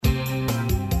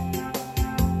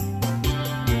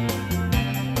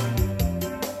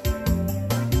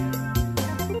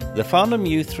The Farnham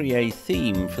U3A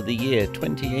theme for the year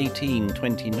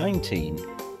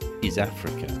 2018-2019 is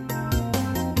Africa.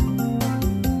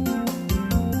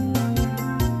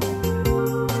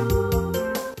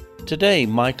 Today,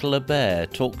 Michael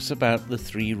Abair talks about the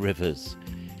Three Rivers,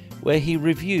 where he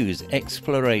reviews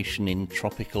exploration in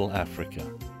tropical Africa.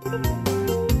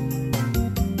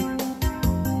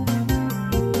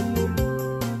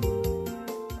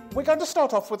 We're going to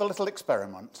start off with a little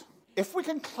experiment. If we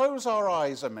can close our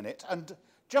eyes a minute and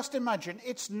just imagine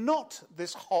it's not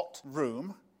this hot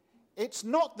room, it's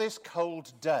not this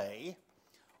cold day,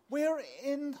 we're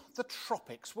in the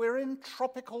tropics, we're in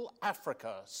tropical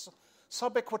Africa,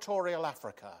 sub-equatorial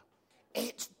Africa.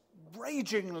 It's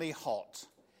ragingly hot,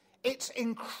 it's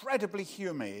incredibly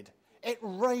humid, it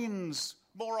rains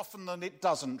more often than it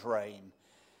doesn't rain.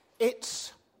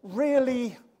 It's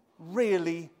really,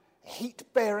 really heat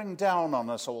bearing down on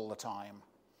us all the time.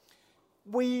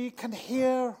 We can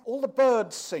hear all the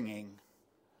birds singing.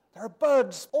 There are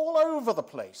birds all over the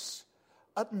place.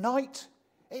 At night,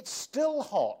 it's still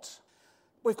hot.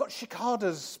 We've got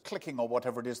cicadas clicking or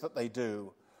whatever it is that they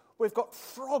do. We've got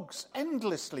frogs,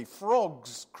 endlessly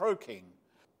frogs croaking.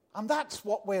 And that's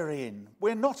what we're in.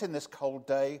 We're not in this cold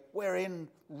day. We're in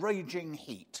raging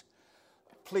heat.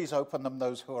 Please open them,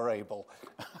 those who are able.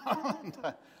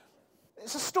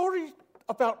 It's a story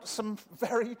about some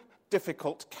very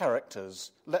difficult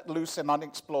characters let loose in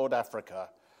unexplored Africa.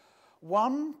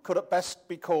 One could at best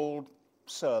be called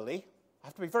surly. I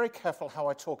have to be very careful how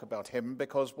I talk about him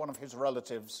because one of his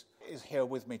relatives is here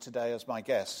with me today as my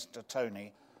guest,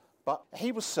 Tony. But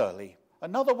he was surly.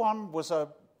 Another one was a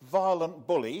violent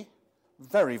bully,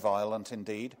 very violent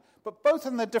indeed, but both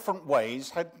in their different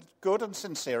ways had good and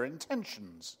sincere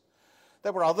intentions.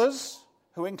 There were others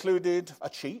who included a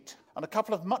cheat and a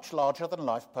couple of much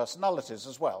larger-than-life personalities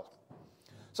as well.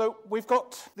 So we've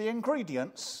got the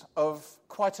ingredients of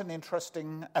quite an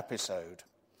interesting episode.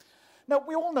 Now,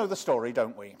 we all know the story,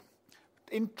 don't we?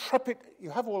 You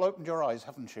have all opened your eyes,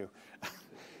 haven't you?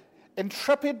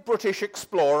 Intrepid British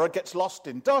explorer gets lost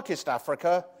in darkest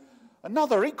Africa.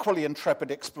 Another equally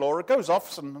intrepid explorer goes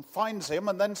off and finds him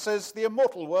and then says the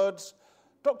immortal words,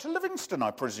 "Dr. Livingstone,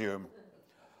 I presume."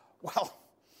 Well,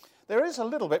 there is a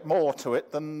little bit more to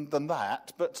it than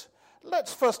that, but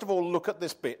let's first of all look at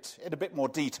this bit in a bit more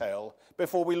detail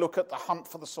before we look at the hunt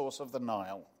for the source of the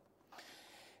Nile.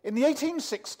 In the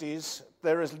 1860s,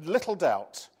 there is little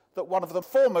doubt that one of the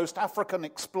foremost African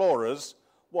explorers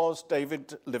was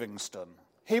David Livingstone.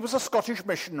 He was a Scottish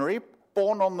missionary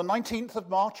born on the 19th of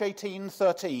March,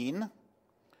 1813,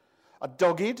 a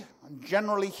dogged and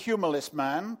generally humorless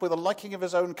man with a liking of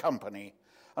his own company,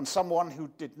 and someone who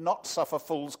did not suffer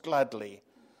fools gladly,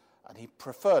 and he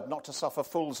preferred not to suffer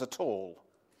fools at all.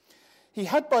 He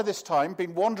had by this time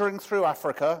been wandering through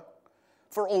Africa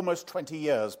for almost 20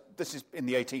 years. This is in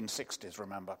the 1860s,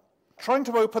 remember, trying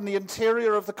to open the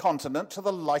interior of the continent to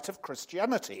the light of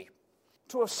Christianity.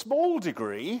 To a small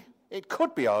degree, it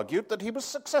could be argued that he was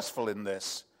successful in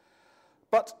this,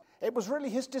 but it was really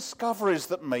his discoveries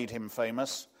that made him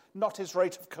famous, not his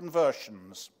rate of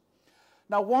conversions.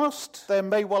 Now, whilst there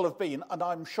may well have been, and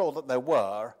I'm sure that there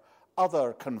were,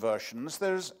 other conversions,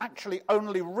 there's actually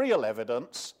only real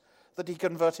evidence that he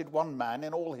converted one man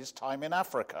in all his time in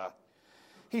Africa.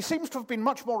 He seems to have been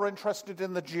much more interested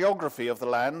in the geography of the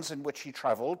lands in which he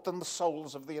travelled than the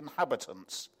souls of the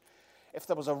inhabitants. If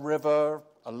there was a river,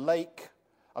 a lake,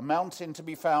 a mountain to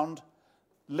be found,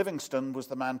 Livingstone was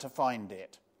the man to find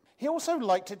it. He also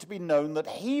liked it to be known that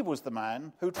he was the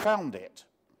man who'd found it,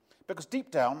 because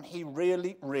deep down he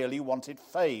really, really wanted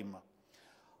fame.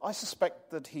 I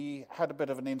suspect that he had a bit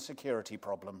of an insecurity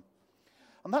problem.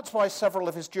 And that's why several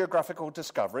of his geographical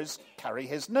discoveries carry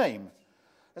his name.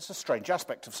 It's a strange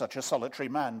aspect of such a solitary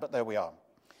man, but there we are.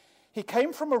 He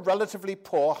came from a relatively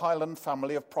poor Highland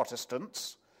family of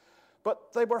Protestants,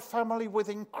 but they were a family with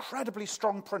incredibly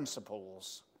strong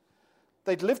principles.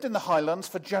 They'd lived in the Highlands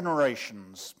for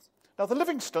generations. Now, the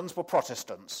Livingstones were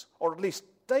Protestants, or at least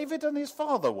David and his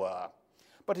father were.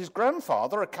 But his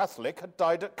grandfather, a Catholic, had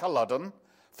died at Culloden,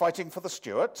 fighting for the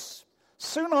Stuarts.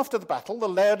 Soon after the battle, the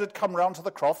laird had come round to the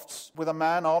crofts with a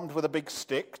man armed with a big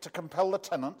stick to compel the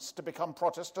tenants to become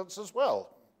Protestants as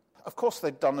well. Of course,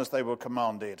 they'd done as they were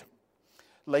commanded.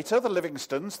 Later, the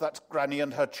Livingstones, that's Granny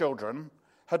and her children,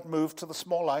 had moved to the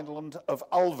small island of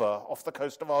Ulva off the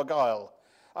coast of Argyll,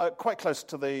 quite close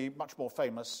to the much more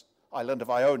famous island of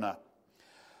Iona.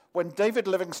 When David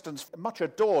Livingstone's much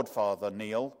adored father,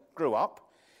 Neil, grew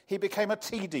up, he became a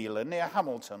tea dealer near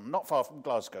Hamilton, not far from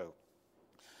Glasgow.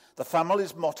 The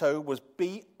family's motto was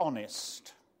be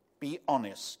honest,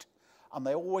 and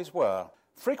they always were,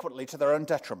 frequently to their own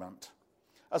detriment.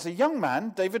 As a young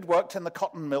man, David worked in the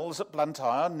cotton mills at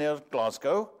Blantyre near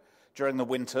Glasgow during the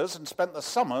winters and spent the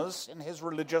summers in his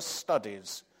religious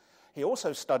studies. He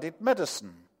also studied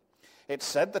medicine. It's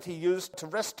said that he used to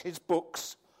rest his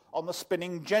books on the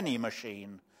spinning jenny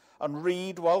machine and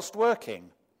read whilst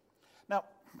working. Now,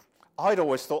 I'd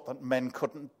always thought that men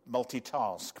couldn't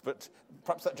multitask, but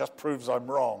perhaps that just proves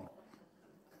I'm wrong.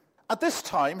 At this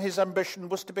time, his ambition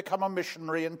was to become a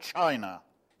missionary in China.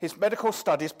 His medical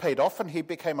studies paid off and he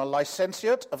became a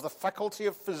licentiate of the Faculty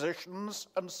of Physicians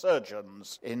and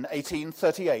Surgeons in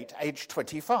 1838, aged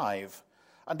 25,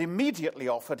 and immediately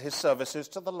offered his services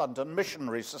to the London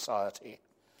Missionary Society.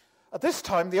 At this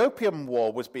time, the Opium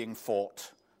War was being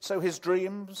fought, so his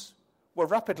dreams were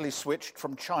rapidly switched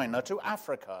from China to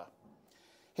Africa.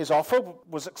 His offer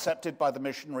was accepted by the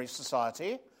Missionary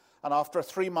Society, and after a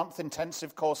 3-month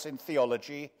intensive course in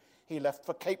theology, he left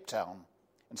for Cape Town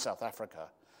in South Africa.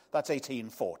 That's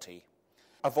 1840,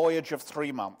 a voyage of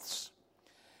 3 months.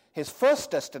 His first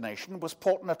destination was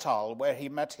Port Natal, where he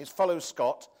met his fellow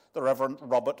Scot, the Reverend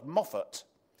Robert Moffat.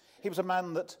 He was a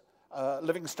man that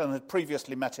Livingstone had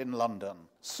previously met in London.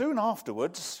 Soon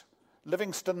afterwards,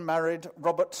 Livingstone married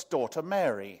Robert's daughter,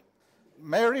 Mary.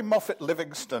 Mary Moffat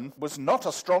Livingstone was not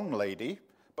a strong lady,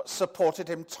 but supported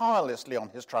him tirelessly on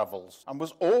his travels and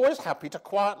was always happy to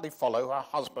quietly follow her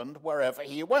husband wherever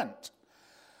he went.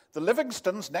 The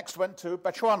Livingstones next went to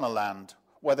Bechuanaland,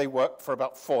 where they worked for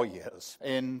about 4 years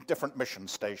in different mission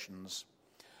stations.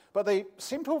 But they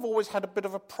seem to have always had a bit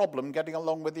of a problem getting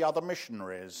along with the other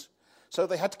missionaries, so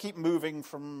they had to keep moving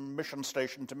from mission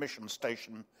station to mission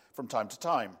station from time to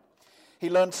time. He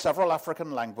learned several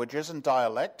African languages and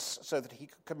dialects so that he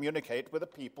could communicate with the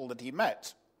people that he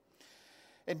met.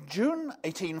 In June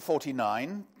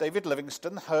 1849, David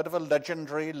Livingstone heard of a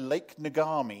legendary Lake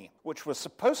Ngami, which was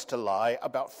supposed to lie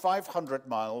about 500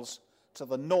 miles to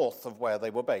the north of where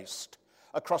they were based,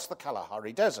 across the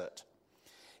Kalahari Desert.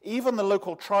 Even the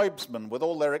local tribesmen, with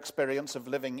all their experience of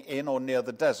living in or near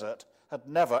the desert, had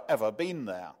never, ever been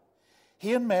there.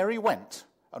 He and Mary went,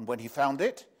 and when he found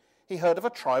it, he heard of a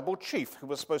tribal chief who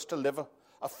was supposed to live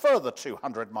a further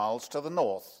 200 miles to the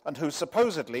north, and who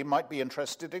supposedly might be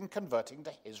interested in converting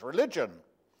to his religion.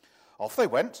 Off they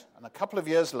went, and a couple of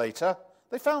years later,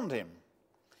 they found him.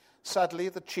 Sadly,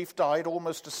 the chief died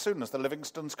almost as soon as the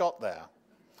Livingstones got there.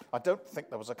 I don't think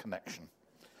there was a connection.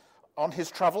 On his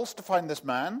travels to find this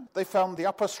man, they found the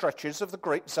upper stretches of the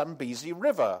great Zambezi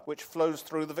River, which flows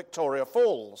through the Victoria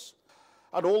Falls,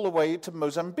 and all the way to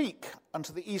Mozambique and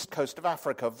to the east coast of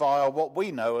Africa via what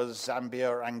we know as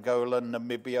Zambia, Angola,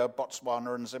 Namibia,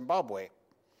 Botswana, and Zimbabwe.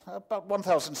 About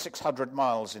 1,600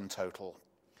 miles in total.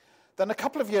 Then a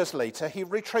couple of years later, he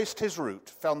retraced his route,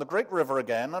 found the great river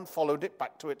again, and followed it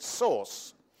back to its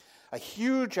source, a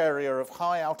huge area of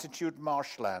high-altitude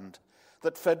marshland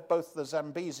that fed both the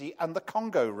Zambezi and the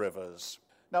Congo rivers.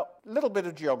 Now, a little bit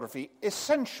of geography.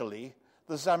 Essentially,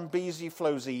 the Zambezi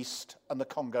flows east and the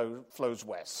Congo flows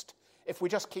west. If we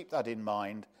just keep that in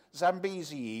mind,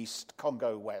 Zambezi east,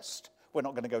 Congo west, we're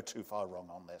not going to go too far wrong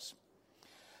on this.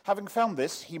 Having found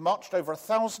this, he marched over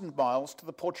 1,000 miles to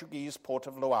the Portuguese port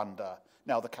of Luanda,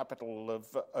 now the capital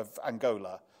of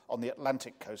Angola, on the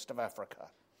Atlantic coast of Africa.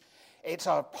 It's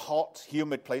a hot,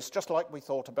 humid place, just like we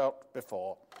thought about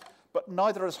before, but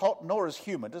neither as hot nor as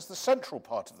humid as the central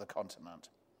part of the continent.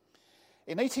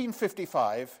 In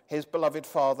 1855, his beloved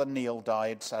father Neil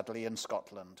died sadly in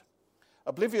Scotland.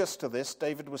 Oblivious to this,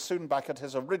 David was soon back at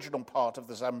his original part of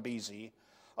the Zambezi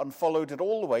and followed it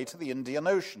all the way to the Indian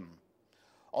Ocean.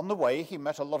 On the way, he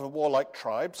met a lot of warlike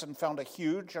tribes and found a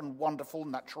huge and wonderful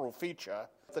natural feature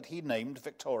that he named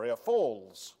Victoria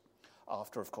Falls,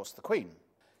 after, of course, the Queen.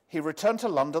 He returned to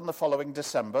London the following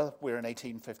December, we're in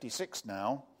 1856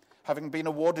 now, having been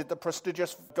awarded the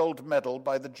prestigious gold medal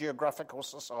by the Geographical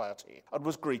Society, and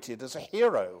was greeted as a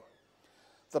hero.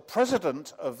 The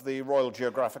president of the Royal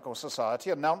Geographical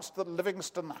Society announced that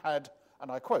Livingstone had,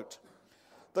 and I quote,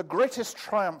 "the greatest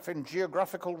triumph in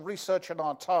geographical research in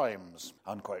our times,"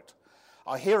 unquote.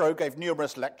 Our hero gave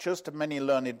numerous lectures to many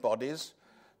learned bodies,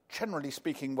 generally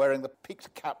speaking wearing the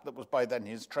peaked cap that was by then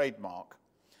his trademark.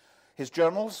 His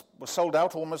journals were sold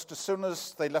out almost as soon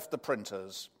as they left the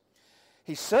printers.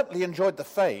 He certainly enjoyed the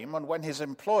fame, and when his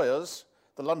employers,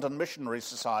 the London Missionary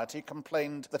Society,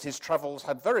 complained that his travels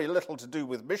had very little to do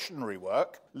with missionary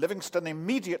work, Livingstone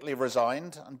immediately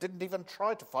resigned and didn't even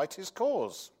try to fight his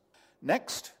cause.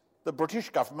 Next, the British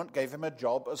government gave him a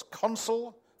job as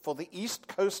consul for the east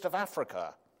coast of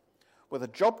Africa, with a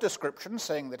job description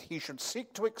saying that he should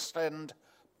seek to extend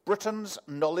Britain's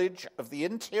knowledge of the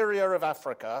interior of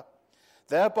Africa,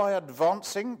 thereby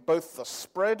advancing both the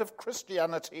spread of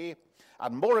Christianity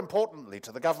and more importantly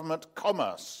to the government,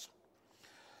 commerce.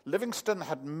 Livingstone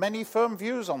had many firm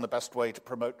views on the best way to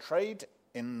promote trade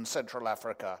in Central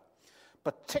Africa,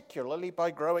 particularly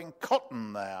by growing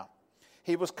cotton there.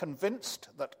 He was convinced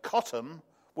that cotton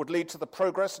would lead to the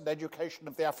progress and education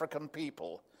of the African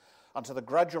people and to the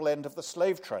gradual end of the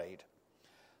slave trade.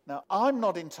 Now, I'm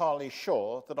not entirely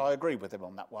sure that I agree with him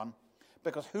on that one,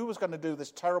 because who was going to do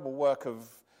this terrible work of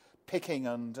picking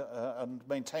and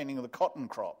maintaining the cotton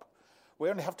crop? We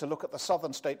only have to look at the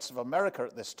southern states of America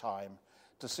at this time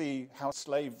to see how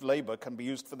slave labor can be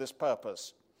used for this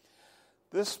purpose.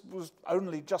 This was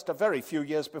only just a very few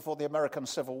years before the American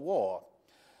Civil War.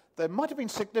 There might have been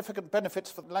significant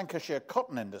benefits for the Lancashire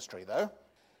cotton industry, though.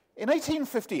 In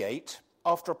 1858,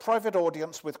 after a private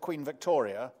audience with Queen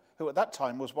Victoria, who at that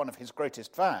time was one of his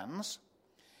greatest fans,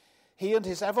 he and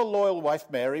his ever-loyal wife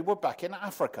Mary were back in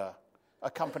Africa,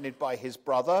 accompanied by his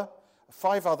brother,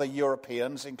 5 other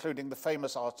Europeans, including the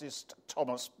famous artist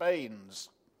Thomas Baynes.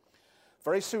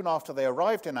 Very soon after they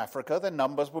arrived in Africa, their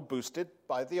numbers were boosted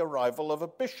by the arrival of a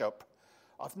bishop.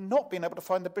 I've not been able to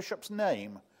find the bishop's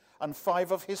name, and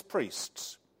 5 of his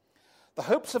priests. The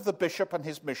hopes of the bishop and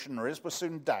his missionaries were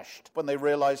soon dashed when they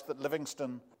realized that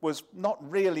Livingstone was not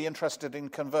really interested in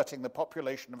converting the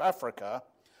population of Africa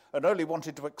and only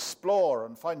wanted to explore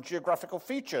and find geographical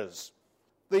features.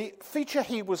 The feature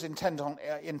he was intent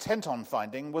on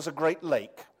finding was a great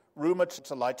lake, rumored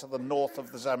to lie to the north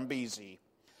of the Zambezi.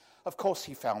 Of course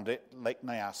he found it, Lake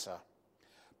Nyasa.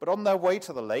 But on their way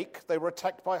to the lake, they were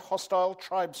attacked by hostile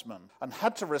tribesmen and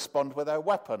had to respond with their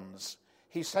weapons.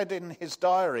 He said in his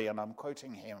diary, and I'm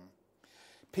quoting him,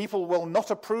 "People will not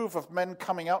approve of men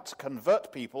coming out to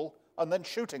convert people and then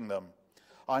shooting them.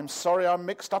 I'm sorry I'm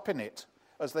mixed up in it,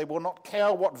 as they will not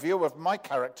care what view of my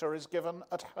character is given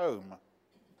at home."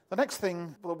 The next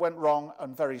thing that went wrong,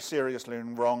 and very seriously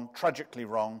wrong, tragically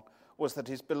wrong, was that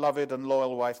his beloved and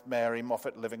loyal wife Mary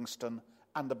Moffat Livingstone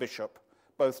and the bishop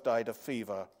both died of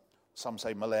fever, some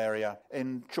say malaria,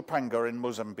 in Chupanga in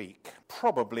Mozambique.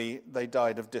 Probably they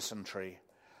died of dysentery,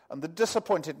 and the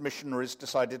disappointed missionaries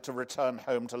decided to return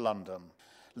home to London.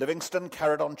 Livingstone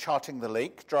carried on charting the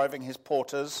lake, driving his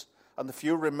porters and the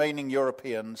few remaining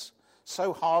Europeans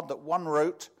so hard that one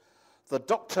wrote, "The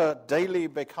doctor daily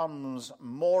becomes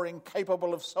more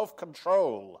incapable of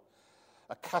self-control.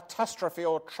 A catastrophe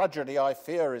or tragedy, I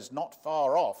fear, is not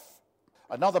far off."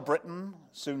 Another Briton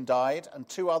soon died, and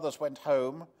 2 others went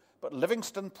home, but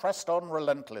Livingstone pressed on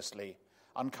relentlessly,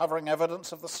 uncovering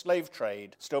evidence of the slave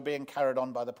trade still being carried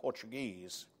on by the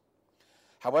Portuguese.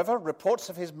 However, reports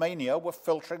of his mania were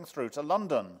filtering through to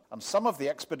London, and some of the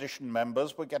expedition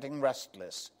members were getting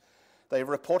restless. They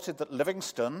reported that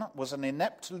Livingstone was an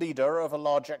inept leader of a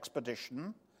large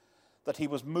expedition, that he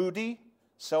was moody,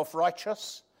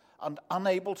 self-righteous, and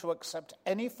unable to accept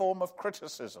any form of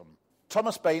criticism.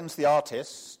 Thomas Baynes, the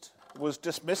artist, was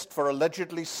dismissed for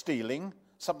allegedly stealing,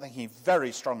 something he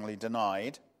very strongly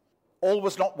denied. All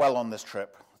was not well on this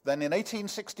trip. Then in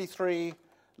 1863,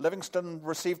 Livingstone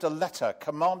received a letter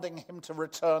commanding him to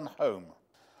return home.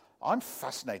 I'm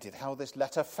fascinated how this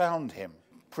letter found him.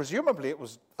 Presumably it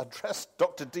was addressed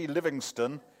Dr. D.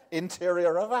 Livingstone,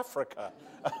 Interior of Africa.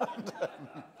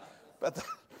 But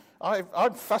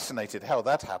I'm fascinated how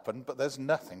that happened, but there's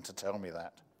nothing to tell me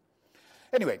that.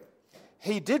 Anyway,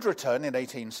 he did return in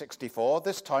 1864,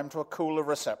 this time to a cooler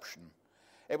reception.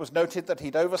 It was noted that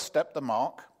he'd overstepped the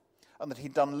mark and that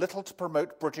he'd done little to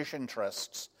promote British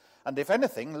interests, and if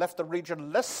anything, left the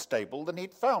region less stable than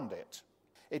he'd found it.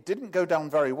 It didn't go down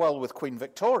very well with Queen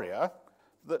Victoria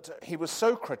that he was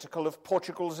so critical of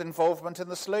Portugal's involvement in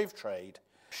the slave trade.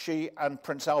 She and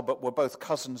Prince Albert were both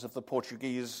cousins of the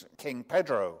Portuguese King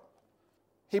Pedro.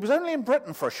 He was only in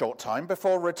Britain for a short time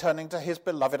before returning to his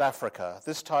beloved Africa,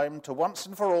 this time to once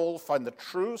and for all find the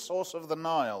true source of the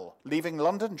Nile, leaving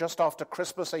London just after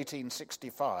Christmas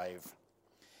 1865.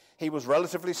 He was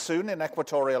relatively soon in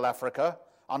equatorial Africa,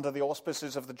 under the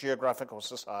auspices of the Geographical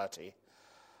Society,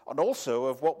 and also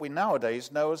of what we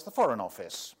nowadays know as the Foreign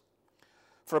Office.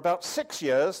 For about 6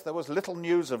 years, there was little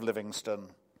news of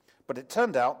Livingstone, but it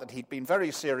turned out that he'd been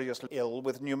very seriously ill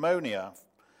with pneumonia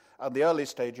and the early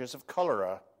stages of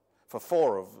cholera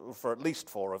for at least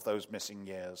 4 of those missing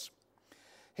years.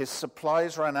 His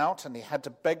supplies ran out and he had to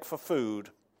beg for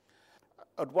food.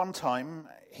 At one time,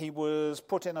 he was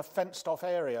put in a fenced-off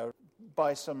area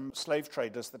by some slave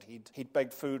traders that he'd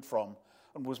begged food from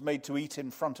and was made to eat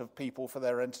in front of people for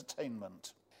their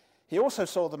entertainment. He also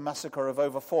saw the massacre of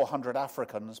over 400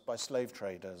 Africans by slave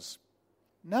traders.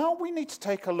 Now we need to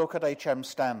take a look at H.M.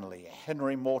 Stanley,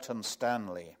 Henry Morton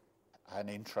Stanley. An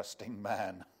interesting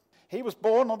man. He was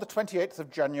born on the 28th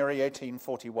of January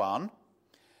 1841.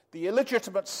 the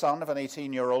illegitimate son of an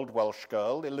 18-year-old Welsh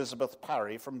girl, Elizabeth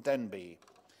Parry from Denbigh.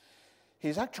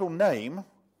 His actual name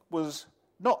was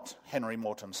not Henry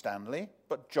Morton Stanley,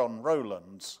 but John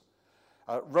Rowlands.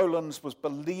 Rowlands was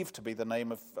believed to be the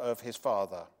name of his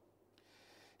father.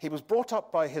 He was brought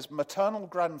up by his maternal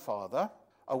grandfather,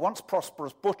 a once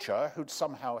prosperous butcher who'd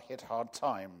somehow hit hard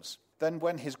times. Then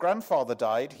when his grandfather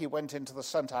died, he went into the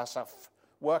St. Asaph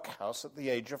workhouse at the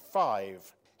age of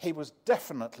 5. He was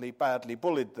definitely badly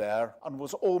bullied there and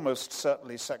was almost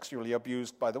certainly sexually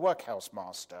abused by the workhouse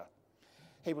master.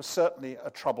 He was certainly a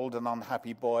troubled and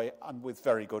unhappy boy, and with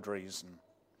very good reason.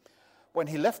 When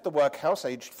he left the workhouse,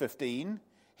 aged 15,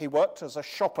 he worked as a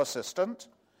shop assistant,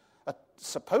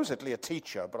 supposedly a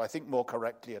teacher, but I think more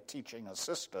correctly a teaching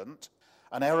assistant,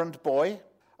 an errand boy,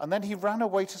 and then he ran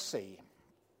away to sea.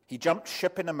 He jumped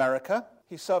ship in America.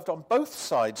 He served on both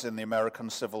sides in the American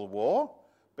Civil War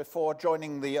before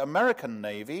joining the American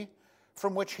Navy,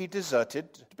 from which he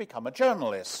deserted to become a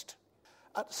journalist.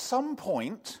 At some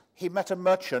point, he met a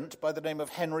merchant by the name of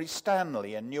Henry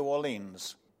Stanley in New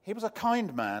Orleans. He was a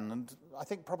kind man, and I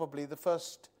think probably the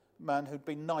first man who'd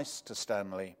been nice to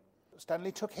Stanley.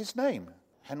 Stanley took his name,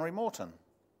 Henry Morton.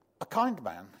 A kind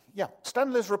man, yeah.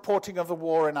 Stanley's reporting of the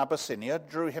war in Abyssinia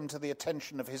drew him to the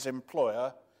attention of his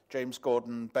employer, James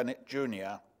Gordon Bennett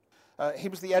Jr. He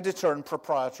was the editor and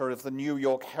proprietor of the New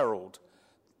York Herald.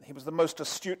 He was the most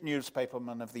astute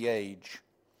newspaperman of the age.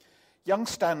 Young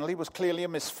Stanley was clearly a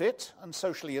misfit and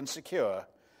socially insecure,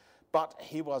 but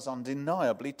he was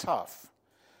undeniably tough.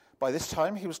 By this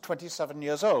time, he was 27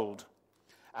 years old,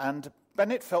 and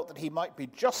Bennett felt that he might be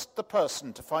just the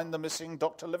person to find the missing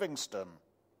Dr. Livingstone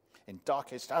in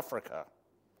darkest Africa.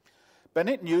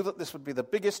 Bennett knew that this would be the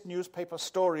biggest newspaper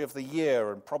story of the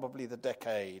year and probably the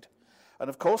decade. And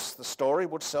of course, the story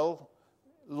would sell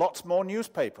lots more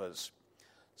newspapers.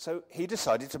 So he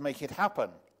decided to make it happen.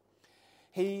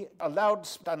 He allowed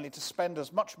Stanley to spend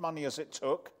as much money as it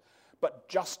took, but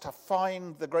just to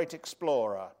find the great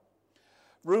explorer.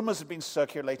 Rumors had been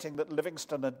circulating that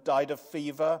Livingstone had died of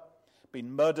fever,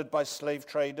 been murdered by slave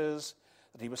traders,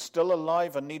 that he was still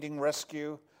alive and needing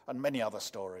rescue, and many other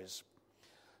stories.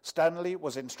 Stanley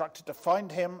was instructed to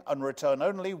find him and return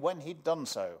only when he'd done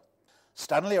so.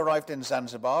 Stanley arrived in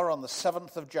Zanzibar on the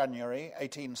 7th of January,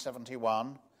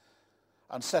 1871,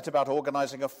 and set about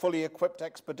organizing a fully equipped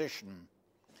expedition.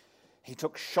 He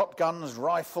took shotguns,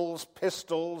 rifles,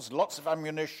 pistols, lots of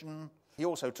ammunition. He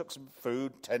also took some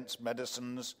food, tents,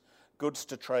 medicines, goods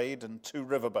to trade, and 2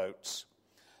 riverboats.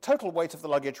 Total weight of the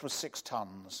luggage was 6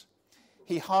 tons.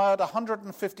 He hired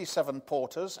 157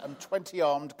 porters and 20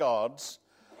 armed guards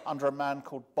under a man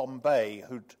called Bombay,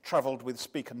 who'd travelled with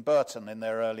Speke and Burton in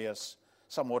their earlier,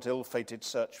 somewhat ill-fated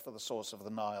search for the source of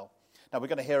the Nile. Now, we're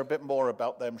going to hear a bit more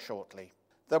about them shortly.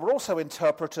 There were also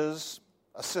interpreters,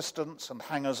 assistants, and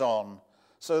hangers-on,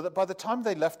 so that by the time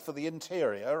they left for the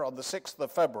interior on the 6th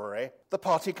of February, the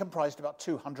party comprised about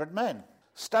 200 men.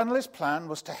 Stanley's plan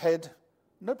was to head,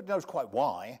 nobody knows quite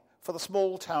why, for the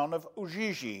small town of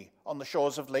Ujiji on the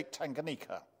shores of Lake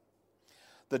Tanganyika.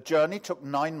 The journey took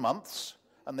 9 months,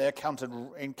 and they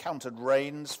encountered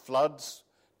rains, floods,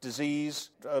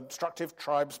 disease, obstructive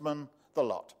tribesmen, the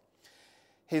lot.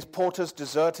 His porters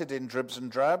deserted in dribs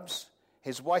and drabs.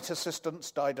 His white assistants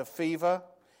died of fever.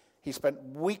 He spent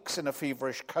weeks in a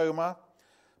feverish coma,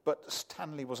 but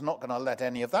Stanley was not going to let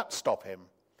any of that stop him.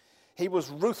 He was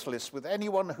ruthless with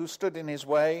anyone who stood in his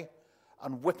way,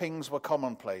 and whippings were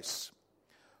commonplace.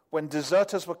 When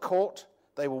deserters were caught,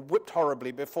 they were whipped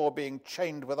horribly before being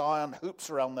chained with iron hoops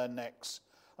around their necks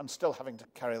and still having to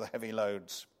carry the heavy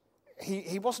loads.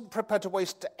 He wasn't prepared to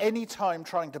waste any time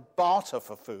trying to barter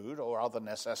for food or other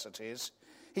necessities.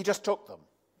 He just took them,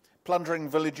 plundering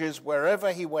villages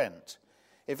wherever he went.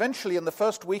 Eventually, in the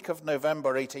first week of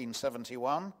November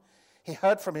 1871, he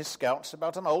heard from his scouts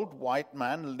about an old white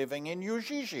man living in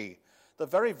Ujiji, the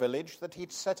very village that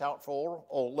he'd set out for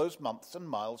all those months and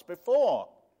miles before.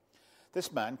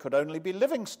 This man could only be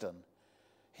Livingstone.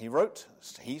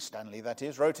 Stanley,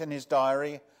 wrote in his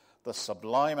diary, "The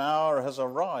sublime hour has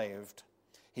arrived."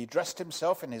 He dressed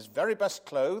himself in his very best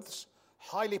clothes,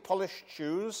 highly polished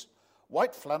shoes,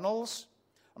 white flannels,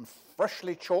 and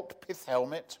freshly chalked pith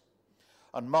helmet,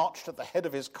 and marched at the head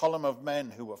of his column of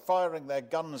men who were firing their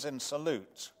guns in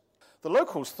salute. The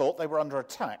locals thought they were under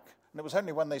attack, and it was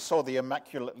only when they saw the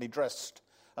immaculately dressed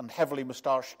and heavily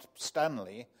moustached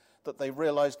Stanley that they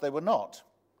realized they were not.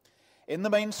 In the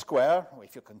main square,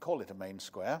 if you can call it a main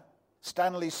square,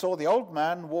 Stanley saw the old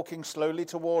man walking slowly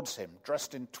towards him,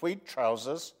 dressed in tweed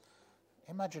trousers.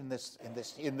 Imagine this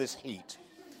in this heat.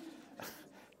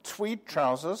 Tweed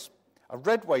trousers, a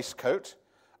red waistcoat,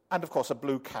 and of course a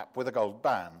blue cap with a gold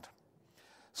band.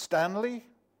 Stanley,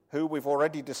 who we've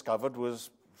already discovered was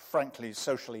frankly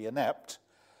socially inept,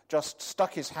 just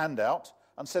stuck his hand out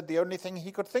and said the only thing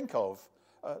he could think of.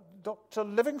 Dr.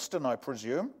 Livingstone, I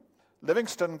presume.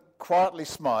 Livingstone quietly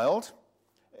smiled.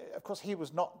 Of course, he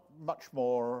was not much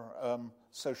more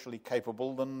socially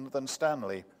capable than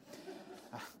Stanley.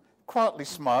 Quietly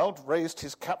smiled, raised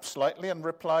his cap slightly and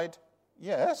replied,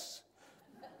 yes.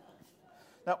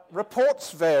 Now,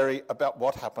 reports vary about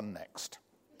what happened next.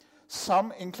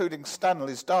 Some, including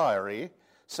Stanley's diary,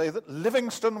 say that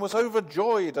Livingstone was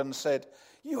overjoyed and said,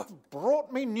 "You have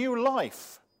brought me new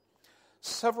life."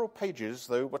 Several pages,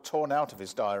 though, were torn out of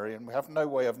his diary, and we have no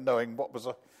way of knowing what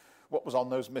was on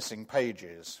those missing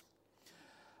pages.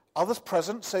 Others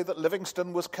present say that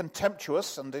Livingstone was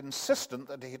contemptuous and insistent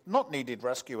that he had not needed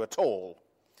rescue at all.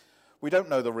 We don't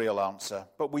know the real answer,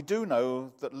 but we do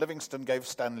know that Livingstone gave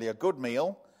Stanley a good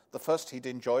meal, the first he'd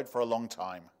enjoyed for a long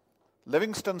time.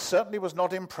 Livingstone certainly was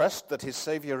not impressed that his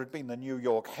savior had been the New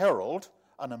York Herald,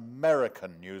 an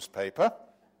American newspaper,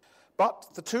 but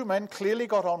the two men clearly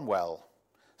got on well.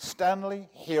 Stanley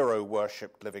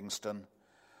hero-worshipped Livingstone,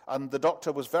 and the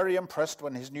doctor was very impressed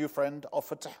when his new friend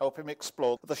offered to help him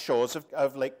explore the shores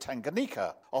of Lake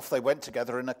Tanganyika. Off they went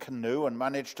together in a canoe and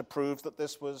managed to prove that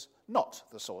this was not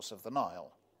the source of the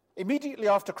Nile. Immediately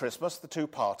after Christmas, the two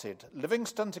parted,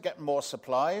 Livingstone to get more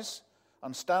supplies,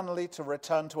 and Stanley to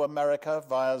return to America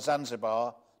via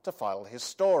Zanzibar to file his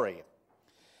story.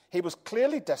 He was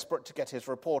clearly desperate to get his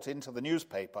report into the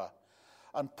newspaper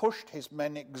and pushed his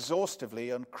men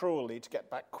exhaustively and cruelly to get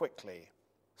back quickly.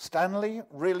 Stanley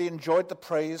really enjoyed the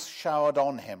praise showered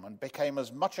on him and became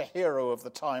as much a hero of the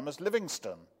time as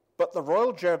Livingstone. But the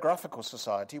Royal Geographical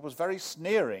Society was very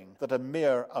sneering that a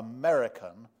mere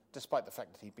American, despite the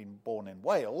fact that he'd been born in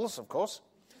Wales, of course,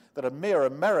 that a mere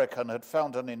American had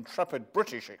found an intrepid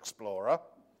British explorer,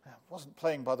 wasn't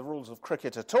playing by the rules of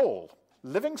cricket at all.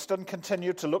 Livingstone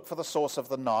continued to look for the source of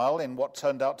the Nile in what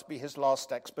turned out to be his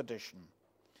last expedition.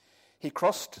 He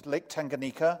crossed Lake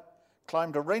Tanganyika,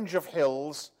 climbed a range of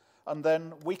hills, and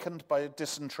then, weakened by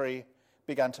dysentery,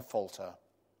 began to falter.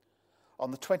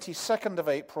 On the 22nd of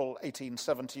April,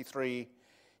 1873,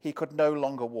 he could no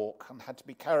longer walk and had to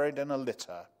be carried in a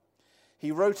litter.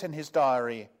 He wrote in his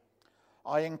diary,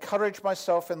 "I encourage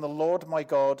myself in the Lord my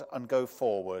God and go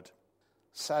forward."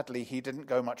 Sadly, he didn't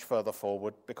go much further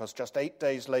forward because just 8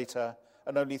 days later,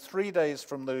 and only 3 days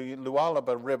from the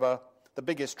Lualaba River, the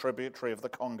biggest tributary of the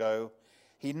Congo,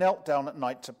 he knelt down at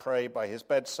night to pray by his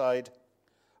bedside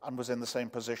and was in the same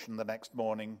position the next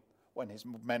morning when his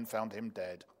men found him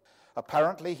dead.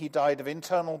 Apparently, he died of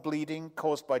internal bleeding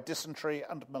caused by dysentery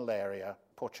and malaria.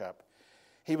 Poor chap.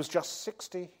 He was just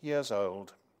 60 years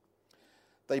old.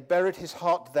 They buried his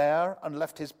heart there and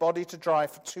left his body to dry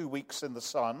for 2 weeks in the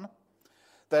sun,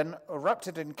 then wrapped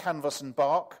it in canvas and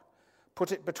bark,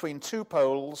 put it between two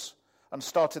poles, and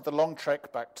started the long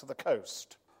trek back to the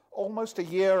coast. Almost a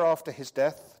year after his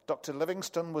death, Dr.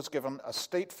 Livingstone was given a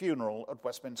state funeral at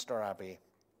Westminster Abbey.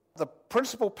 The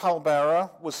principal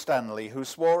pallbearer was Stanley, who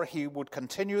swore he would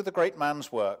continue the great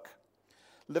man's work.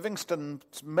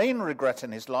 Livingstone's main regret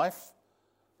in his life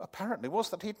apparently was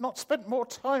that he'd not spent more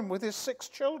time with his 6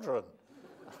 children.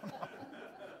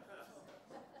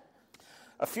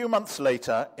 A few months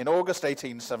later, in August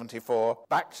 1874,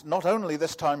 backed not only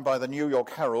this time by the New York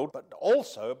Herald, but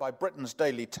also by Britain's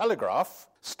Daily Telegraph,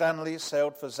 Stanley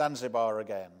sailed for Zanzibar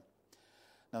again.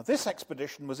 Now, this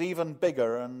expedition was even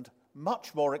bigger and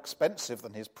much more expensive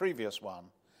than his previous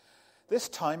one. This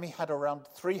time he had around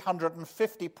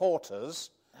 350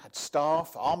 porters, had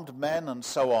staff, armed men, and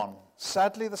so on.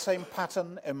 Sadly, the same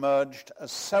pattern emerged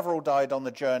as several died on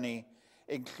the journey,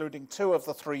 including 2 of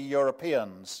the 3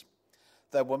 Europeans.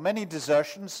 There were many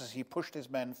desertions as he pushed his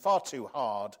men far too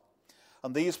hard,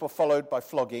 and these were followed by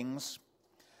floggings.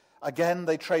 Again,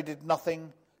 they traded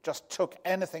nothing, just took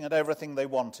anything and everything they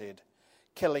wanted,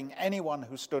 killing anyone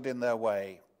who stood in their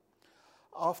way.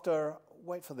 After,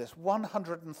 wait for this,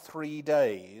 103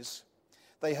 days,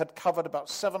 they had covered about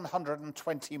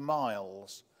 720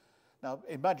 miles. Now,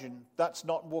 imagine, that's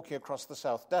not walking across the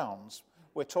South Downs.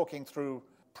 We're talking through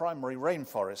primary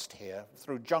rainforest here,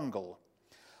 through jungle.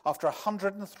 After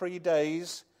 103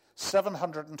 days,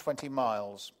 720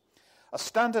 miles. A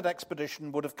standard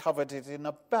expedition would have covered it in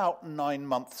about 9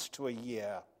 months to a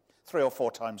year, 3 or 4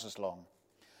 times as long.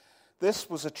 This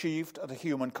was achieved at a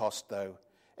human cost, though.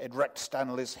 It wrecked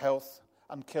Stanley's health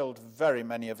and killed very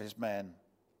many of his men.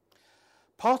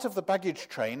 Part of the baggage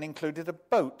train included a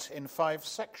boat in 5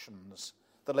 sections,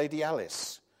 the Lady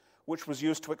Alice, which was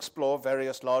used to explore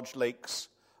various large lakes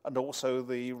and also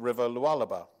the River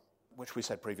Lualaba. which we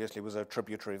said previously was a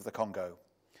tributary of the Congo.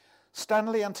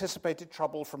 Stanley anticipated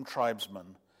trouble from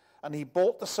tribesmen, and he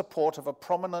bought the support of a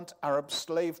prominent Arab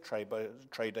slave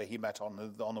trader he met on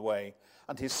the way,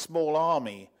 and his small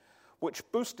army, which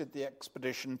boosted the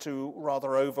expedition to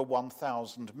rather over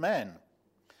 1,000 men,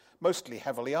 mostly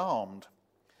heavily armed.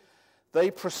 They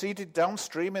proceeded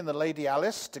downstream in the Lady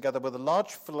Alice, together with a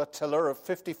large flotilla of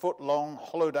 50-foot-long,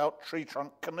 hollowed-out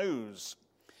tree-trunk canoes.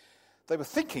 They were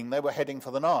thinking they were heading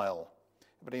for the Nile,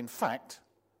 but in fact,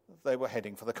 they were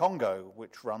heading for the Congo,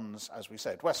 which runs, as we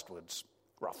said, westwards,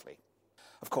 roughly.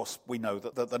 Of course, we know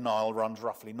that the Nile runs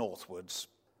roughly northwards.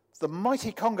 The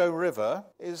mighty Congo River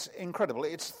is incredible.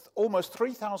 It's almost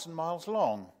 3,000 miles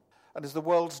long and is the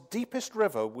world's deepest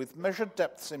river, with measured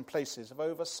depths in places of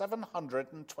over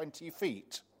 720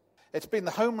 feet. It's been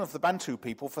the home of the Bantu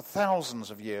people for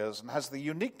thousands of years and has the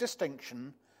unique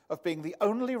distinction of being the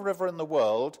only river in the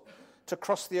world to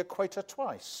cross the equator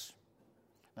twice.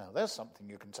 Now, there's something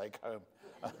you can take home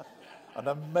and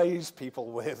amaze people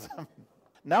with.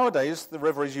 Nowadays, the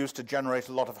river is used to generate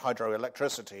a lot of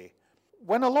hydroelectricity.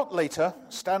 When a lot later,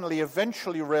 Stanley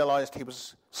eventually realized he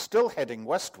was still heading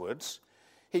westwards,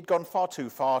 he'd gone far too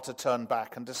far to turn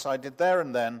back and decided there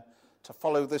and then to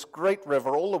follow this great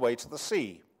river all the way to the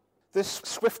sea. This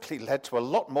swiftly led to a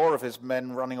lot more of his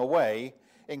men running away,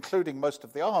 including most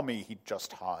of the army he'd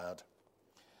just hired.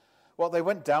 Well, they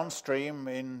went downstream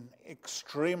in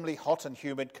extremely hot and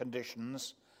humid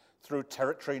conditions through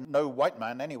territory no white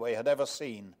man anyway had ever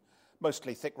seen,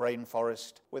 mostly thick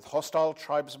rainforest, with hostile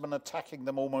tribesmen attacking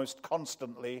them almost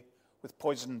constantly with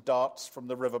poisoned darts from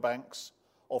the riverbanks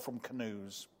or from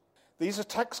canoes. These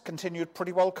attacks continued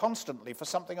pretty well constantly for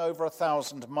something over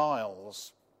 1,000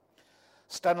 miles.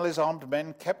 Stanley's armed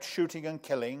men kept shooting and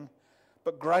killing,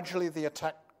 but gradually the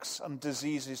attacks and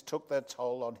diseases took their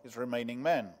toll on his remaining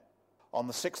men. On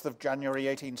the 6th of January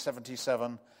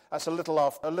 1877, that's a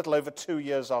little over 2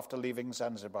 years after leaving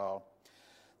Zanzibar,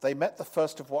 they met the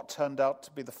first of what turned out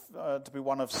to be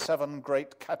one of 7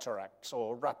 great cataracts,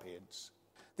 or rapids.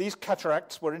 These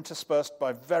cataracts were interspersed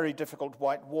by very difficult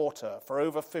white water for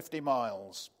over 50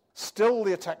 miles. Still,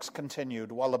 the attacks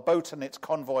continued, while the boat and its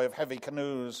convoy of heavy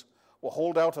canoes were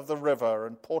hauled out of the river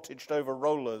and portaged over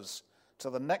rollers to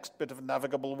the next bit of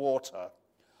navigable water.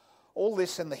 All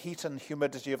this in the heat and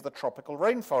humidity of the tropical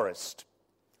rainforest,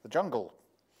 the jungle.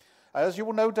 As you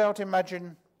will no doubt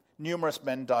imagine, numerous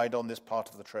men died on this part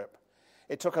of the trip.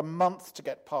 It took a month to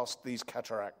get past these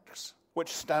cataracts,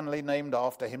 which Stanley named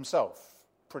after himself,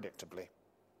 predictably.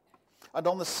 And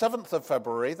on the 7th of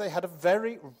February, they had a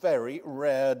very, very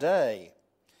rare day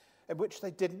in which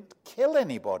they didn't kill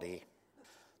anybody.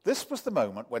 This was the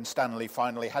moment when Stanley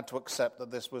finally had to accept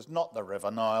that this was not the River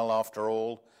Nile after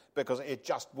all, because it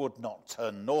just would not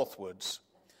turn northwards.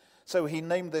 So he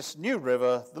named this new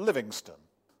river the Livingston.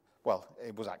 Well,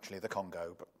 it was actually the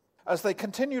Congo. But as they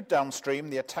continued downstream,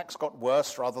 the attacks got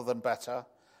worse rather than better,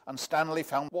 and Stanley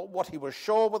found what he was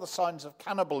sure were the signs of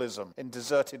cannibalism in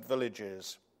deserted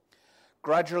villages.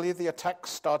 Gradually, the attacks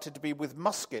started to be with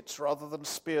muskets rather than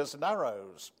spears and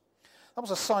arrows. That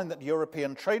was a sign that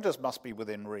European traders must be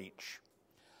within reach.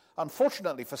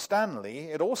 Unfortunately for Stanley,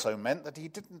 it also meant that he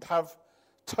didn't have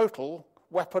total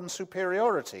weapon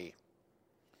superiority.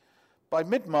 By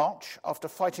mid-March, after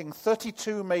fighting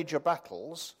 32 major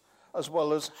battles, as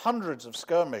well as hundreds of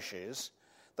skirmishes,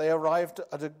 they arrived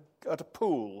at a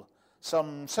pool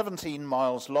some 17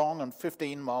 miles long and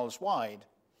 15 miles wide,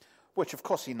 which of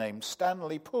course he named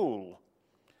Stanley Pool,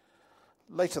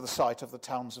 later the site of the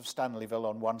towns of Stanleyville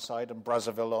on one side and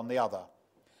Brazzaville on the other.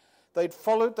 They'd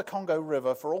followed the Congo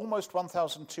River for almost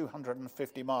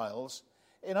 1,250 miles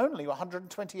in only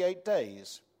 128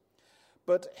 days,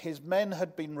 but his men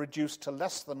had been reduced to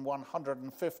less than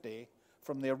 150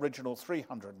 from the original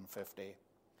 350.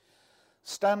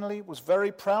 Stanley was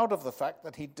very proud of the fact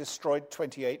that he'd destroyed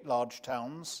 28 large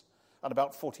towns and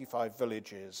about 45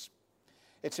 villages.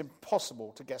 It's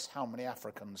impossible to guess how many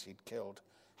Africans he'd killed,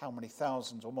 how many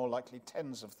thousands, or more likely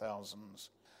tens of thousands.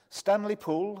 Stanley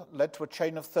Pool led to a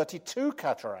chain of 32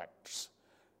 cataracts,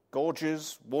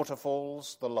 gorges,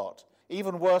 waterfalls, the lot,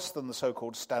 even worse than the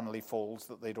so-called Stanley Falls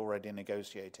that they'd already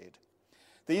negotiated.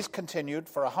 These continued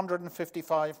for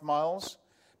 155 miles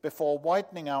before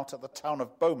widening out at the town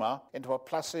of Boma into a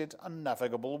placid and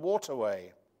navigable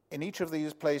waterway. In each of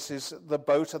these places, the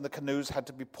boat and the canoes had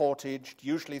to be portaged,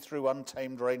 usually through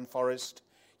untamed rainforest,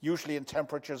 usually in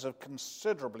temperatures of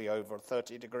considerably over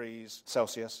 30 degrees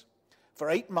Celsius. For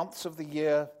 8 months of the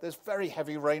year, there's very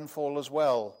heavy rainfall as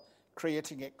well,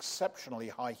 creating exceptionally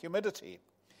high humidity.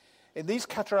 In these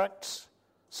cataracts,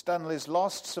 Stanley's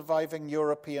last surviving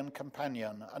European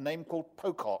companion, a name called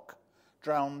Pocock,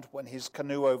 drowned when his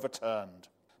canoe overturned.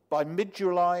 By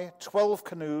mid-July, 12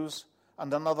 canoes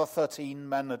and another 13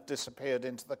 men had disappeared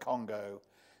into the Congo,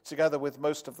 together with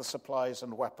most of the supplies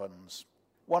and weapons.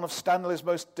 One of Stanley's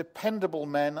most dependable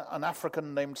men, an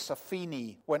African named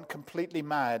Safini, went completely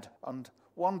mad and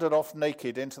wandered off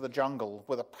naked into the jungle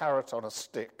with a parrot on a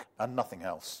stick and nothing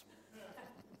else.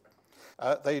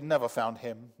 They never found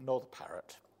him nor the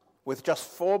parrot. With just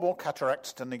 4 more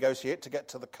cataracts to negotiate to get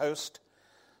to the coast,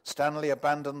 Stanley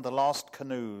abandoned the last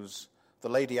canoes, the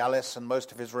Lady Alice and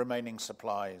most of his remaining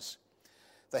supplies.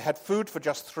 They had food for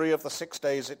just 3 of the 6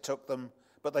 days it took them,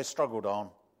 but they struggled on.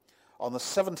 On the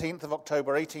 17th of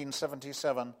October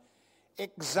 1877,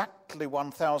 exactly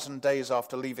 1,000 days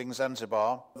after leaving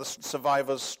Zanzibar, the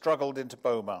survivors struggled into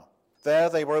Boma. There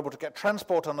they were able to get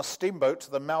transport on a steamboat to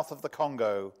the mouth of the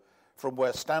Congo, from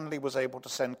where Stanley was able to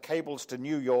send cables to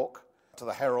New York, to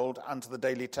the Herald and to the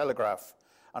Daily Telegraph,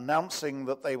 announcing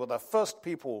that they were the first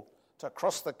people to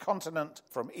cross the continent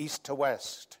from east to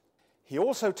west. He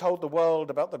also told the world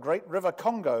about the great river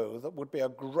Congo that would be a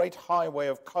great highway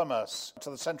of commerce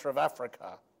to the center of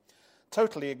Africa,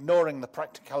 totally ignoring the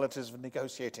practicalities of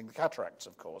negotiating the cataracts,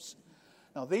 of course.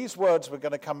 Now, these words were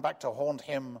going to come back to haunt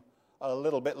him a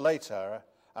little bit later,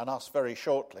 and us very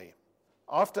shortly.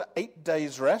 After 8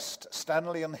 days' rest,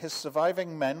 Stanley and his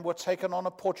surviving men were taken on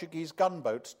a Portuguese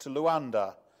gunboat to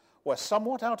Luanda, where,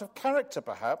 somewhat out of character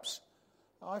perhaps,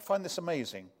 I find this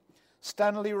amazing,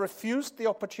 Stanley refused the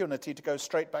opportunity to go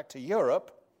straight back to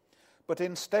Europe, but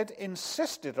instead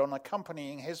insisted on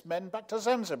accompanying his men back to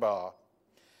Zanzibar.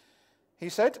 He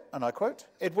said, and I quote,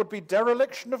 "It would be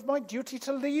dereliction of my duty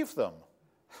to leave them."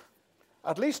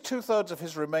 At least 2/3 of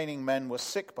his remaining men were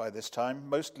sick by this time,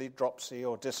 mostly dropsy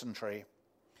or dysentery.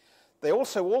 They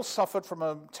also all suffered from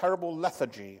a terrible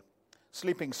lethargy,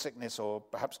 sleeping sickness or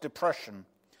perhaps depression,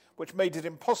 which made it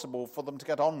impossible for them to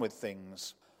get on with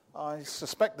things. I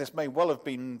suspect this may well have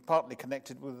been partly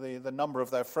connected with the number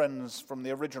of their friends from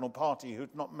the original party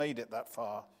who'd not made it that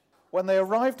far. When they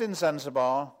arrived in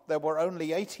Zanzibar, there were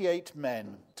only 88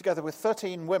 men, together with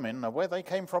 13 women. Now, where they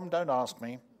came from, don't ask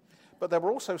me. But there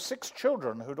were also 6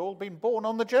 children who'd all been born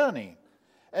on the journey.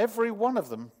 Every one of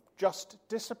them just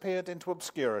disappeared into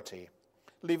obscurity,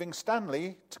 leaving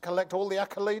Stanley to collect all the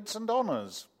accolades and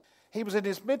honors. He was in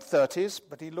his mid-30s,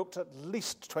 but he looked at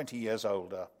least 20 years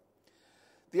older.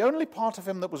 The only part of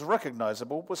him that was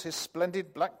recognizable was his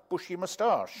splendid black bushy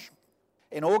moustache.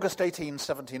 In August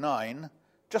 1879,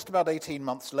 just about 18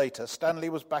 months later, Stanley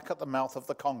was back at the mouth of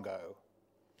the Congo.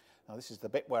 Now, this is the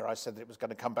bit where I said that it was going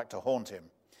to come back to haunt him.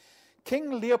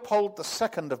 King Leopold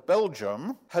II of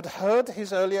Belgium had heard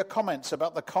his earlier comments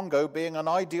about the Congo being an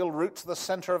ideal route to the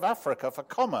center of Africa for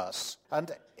commerce,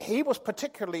 and he was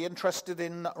particularly interested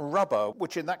in rubber,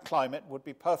 which in that climate would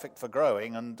be perfect for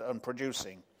growing and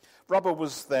producing. Rubber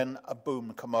was then a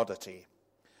boom commodity.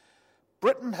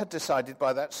 Britain had decided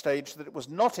by that stage that it was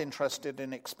not interested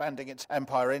in expanding its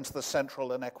empire into the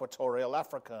central and equatorial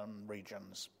African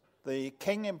regions. The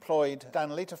king employed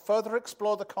Stanley to further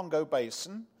explore the Congo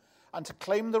basin and to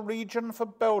claim the region for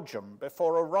Belgium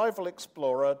before a rival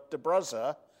explorer, de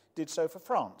Brazza, did so for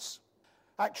France.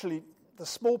 Actually, the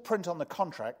small print on the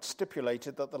contract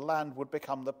stipulated that the land would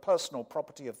become the personal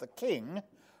property of the king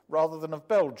rather than of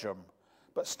Belgium,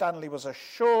 but Stanley was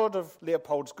assured of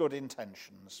Leopold's good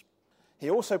intentions. He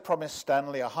also promised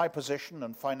Stanley a high position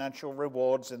and financial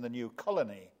rewards in the new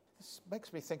colony. This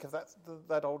makes me think of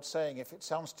that old saying, if it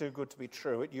sounds too good to be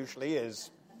true, it usually is.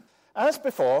 As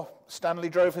before, Stanley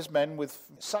drove his men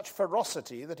with such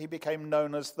ferocity that he became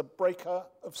known as the Breaker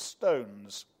of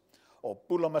Stones, or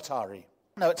Bulamatari.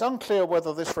 Now, it's unclear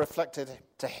whether this reflected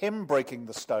to him breaking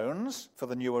the stones for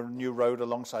the new road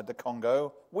alongside the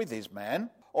Congo with his men,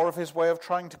 or of his way of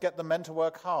trying to get the men to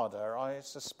work harder. I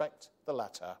suspect the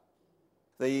latter.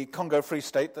 The Congo Free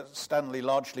State that Stanley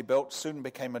largely built soon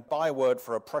became a byword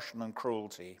for oppression and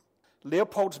cruelty.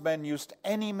 Leopold's men used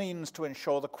any means to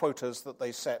ensure the quotas that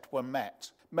they set were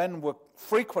met. Men were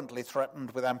frequently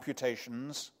threatened with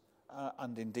amputations,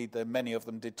 and indeed many of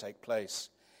them did take place,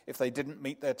 if they didn't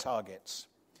meet their targets.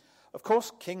 Of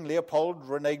course, King Leopold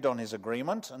reneged on his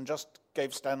agreement and just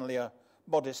gave Stanley a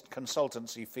modest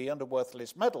consultancy fee and a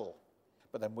worthless medal.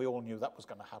 But then we all knew that was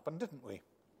going to happen, didn't we?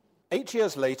 8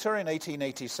 years later, in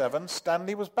 1887,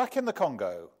 Stanley was back in the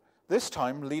Congo, this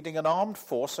time leading an armed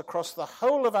force across the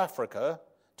whole of Africa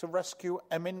to rescue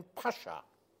Emin Pasha.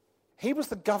 He was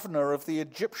the governor of the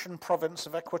Egyptian province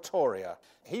of Equatoria.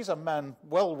 He's a man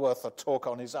well worth a talk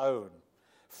on his own.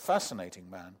 Fascinating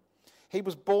man. He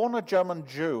was born a German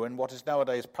Jew in what is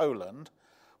nowadays Poland,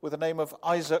 with the name of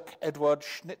Isaac Edward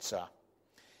Schnitzer.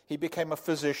 He became a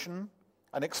physician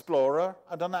an explorer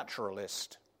and a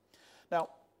naturalist. Now,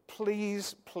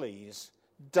 please,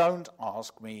 don't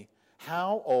ask me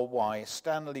how or why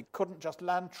Stanley couldn't just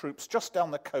land troops just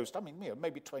down the coast,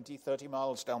 maybe 20, 30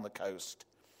 miles down the coast,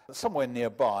 somewhere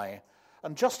nearby,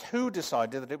 and just who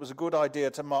decided that it was a good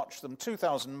idea to march them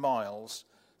 2,000 miles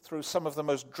through some of the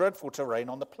most dreadful terrain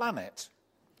on the planet.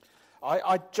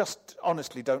 I just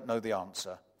honestly don't know the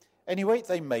answer. Anyway,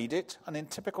 they made it, and in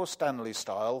typical Stanley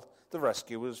style, the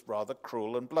rescue was rather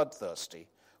cruel and bloodthirsty.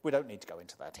 We don't need to go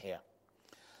into that here.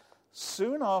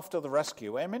 Soon after the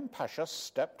rescue, Emin Pasha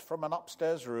stepped from an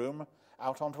upstairs room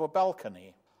out onto a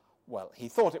balcony. Well, he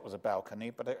thought it was a balcony,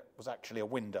 but it was actually a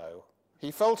window.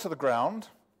 He fell to the ground,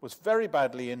 was very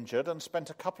badly injured, and spent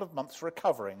a couple of months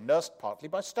recovering, nursed partly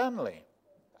by Stanley.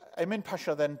 Emin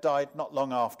Pasha then died not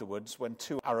long afterwards when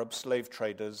 2 Arab slave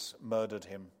traders murdered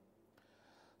him.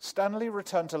 Stanley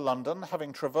returned to London,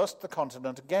 having traversed the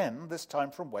continent again, this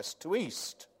time from west to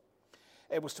east.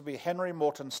 It was to be Henry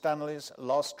Morton Stanley's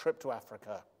last trip to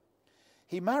Africa.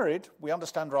 He married, we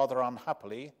understand rather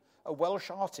unhappily, a Welsh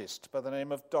artist by the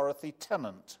name of Dorothy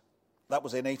Tennant. That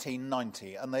was in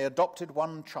 1890, and they adopted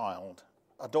one child,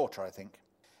 a daughter, I think.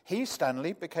 He,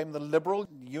 Stanley, became the Liberal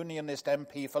Unionist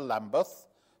MP for Lambeth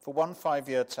for one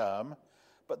 5-year term,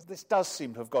 but this does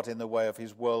seem to have got in the way of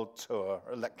his world tour,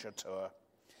 a lecture tour.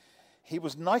 He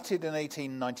was knighted in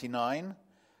 1899,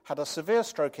 had a severe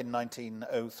stroke in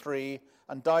 1903,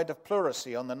 and died of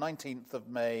pleurisy on the 19th of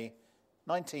May,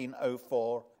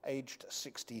 1904, aged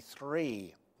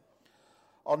 63.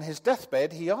 On his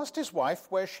deathbed, he asked his wife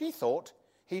where she thought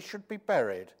he should be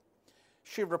buried.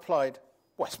 She replied,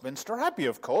 "Westminster Abbey,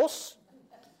 of course."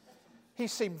 He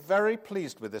seemed very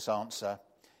pleased with this answer.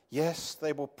 "Yes,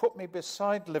 they will put me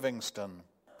beside Livingstone."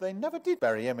 They never did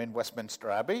bury him in Westminster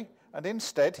Abbey, and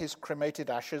instead his cremated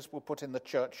ashes were put in the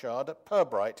churchyard at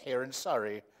Pirbright here in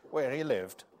Surrey, where he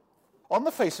lived. On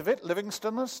the face of it,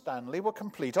 Livingstone and Stanley were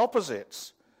complete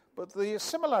opposites, but the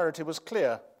similarity was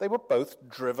clear. They were both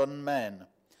driven men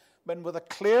with a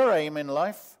clear aim in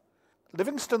life.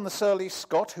 Livingstone, the surly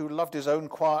Scot who loved his own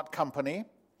quiet company,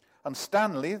 and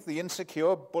Stanley, the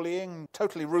insecure, bullying,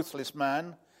 totally ruthless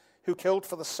man who killed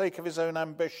for the sake of his own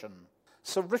ambition.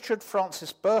 Sir Richard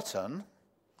Francis Burton,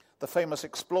 the famous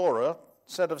explorer,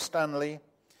 said of Stanley,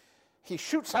 "He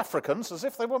shoots Africans as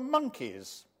if they were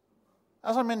monkeys."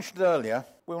 As I mentioned earlier,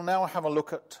 we'll now have a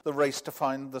look at the race to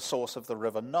find the source of the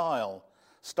River Nile,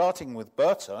 starting with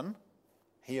Burton,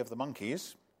 he of the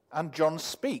monkeys, and John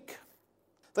Speke.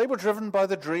 They were driven by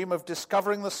the dream of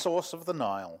discovering the source of the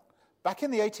Nile. Back in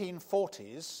the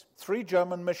 1840s, 3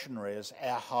 German missionaries,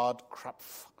 Erhard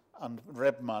Krapf and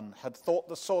Rebmann, had thought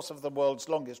the source of the world's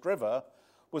longest river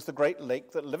was the great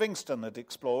lake that Livingstone had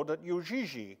explored at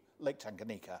Ujiji, Lake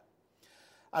Tanganyika.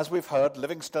 As we've heard,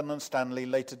 Livingstone and Stanley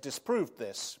later disproved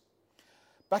this.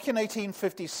 Back in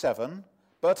 1857,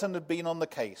 Burton had been on the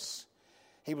case.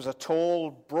 He was a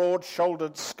tall,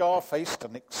 broad-shouldered, scar-faced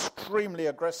and extremely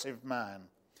aggressive man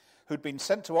who'd been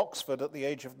sent to Oxford at the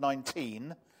age of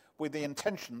 19 with the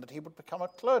intention that he would become a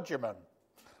clergyman.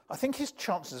 I think his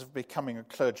chances of becoming a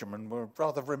clergyman were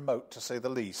rather remote, to say the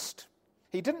least.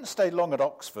 He didn't stay long at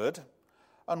Oxford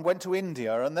and went to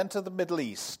India and then to the Middle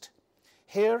East.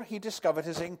 Here he discovered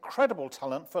his incredible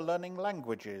talent for learning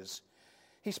languages.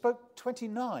 He spoke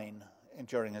 29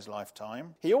 during his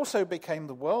lifetime. He also became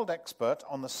the world expert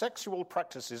on the sexual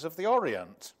practices of the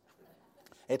Orient.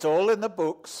 It's all in the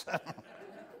books.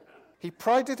 He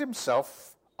prided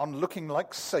himself on looking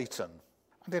like Satan,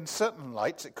 and in certain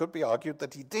lights it could be argued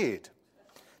that he did.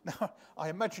 Now, I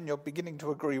imagine you're beginning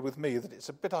to agree with me that it's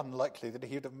a bit unlikely that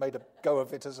he'd have made a go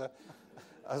of it as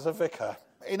a vicar.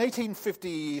 In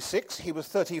 1856, he was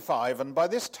 35, and by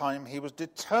this time he was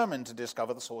determined to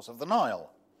discover the source of the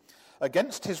Nile.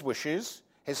 Against his wishes,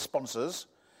 his sponsors,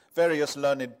 various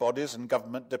learned bodies and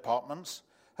government departments,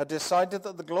 had decided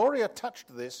that the glory attached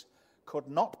to this could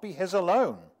not be his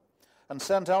alone, and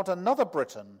sent out another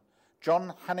Briton,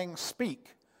 John Hanning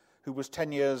Speke, who was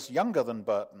 10 years younger than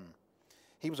Burton.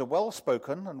 He was a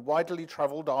well-spoken and widely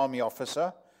travelled army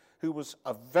officer who was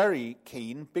a very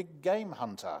keen big game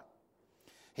hunter.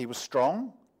 He was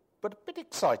strong, but a bit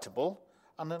excitable,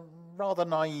 and rather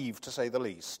naive, to say the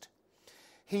least.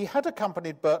 He had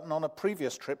accompanied Burton on a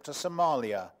previous trip to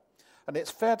Somalia, and it's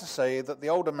fair to say that the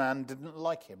older man didn't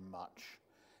like him much.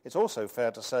 It's also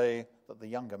fair to say that the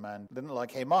younger man didn't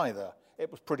like him either.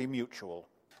 It was pretty mutual.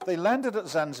 They landed at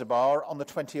Zanzibar on the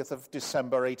 20th of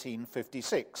December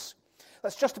 1856.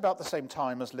 That's just about the same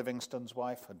time as Livingstone's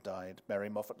wife had died, Mary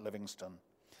Moffat Livingstone.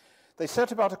 They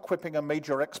set about equipping a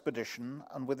major expedition,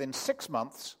 and within 6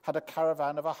 months had a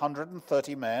caravan of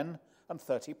 130 men and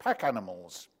 30 pack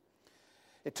animals.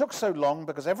 It took so long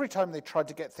because every time they tried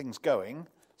to get things going,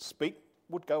 Speke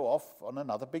would go off on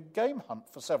another big game hunt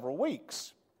for several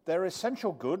weeks. Their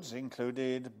essential goods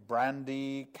included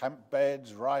brandy, camp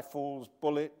beds, rifles,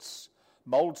 bullets,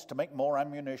 molds to make more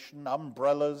ammunition,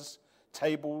 umbrellas,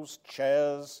 tables,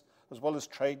 chairs, as well as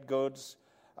trade goods,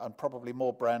 and probably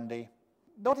more brandy.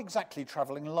 Not exactly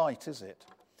travelling light, is it?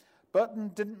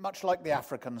 Burton didn't much like the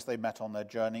Africans they met on their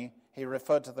journey. He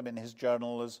referred to them in his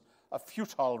journal as a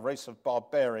futile race of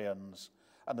barbarians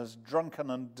and as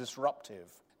drunken and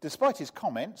disruptive. Despite his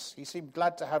comments, he seemed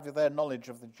glad to have their knowledge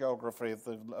of the geography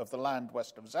of the land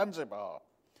west of Zanzibar.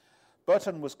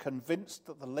 Burton was convinced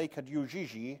that the lake at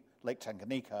Ujiji, Lake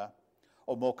Tanganyika,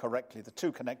 or more correctly, the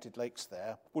two connected lakes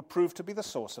there, would prove to be the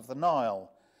source of the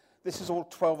Nile. This is all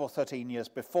 12 or 13 years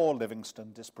before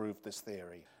Livingstone disproved this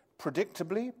theory.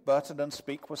 Predictably, Burton and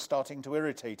Speke were starting to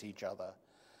irritate each other.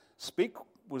 Speke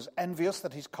was envious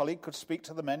that his colleague could speak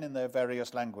to the men in their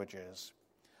various languages,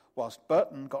 whilst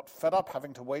Burton got fed up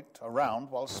having to wait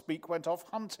around while Speke went off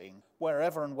hunting,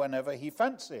 wherever and whenever he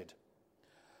fancied.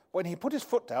 When he put his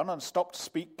foot down and stopped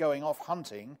Speke going off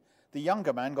hunting, the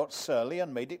younger man got surly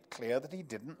and made it clear that he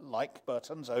didn't like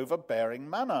Burton's overbearing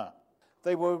manner.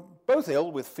 They were both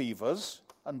ill with fevers,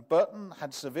 and Burton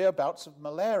had severe bouts of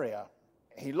malaria.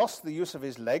 He lost the use of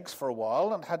his legs for a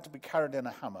while and had to be carried in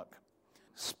a hammock.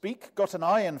 Speke got an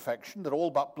eye infection that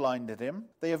all but blinded him.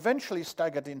 They eventually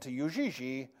staggered into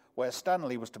Ujiji, where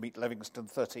Stanley was to meet Livingstone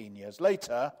 13 years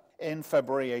later, in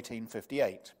February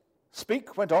 1858.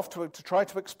 Speke went off to try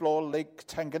to explore Lake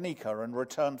Tanganyika and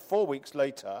returned 4 weeks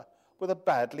later with a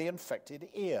badly infected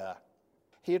ear.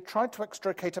 He had tried to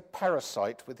extricate a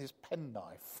parasite with his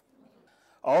penknife.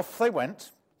 Off they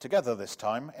went, together this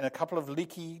time, in a couple of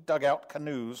leaky dugout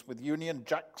canoes with Union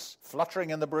Jacks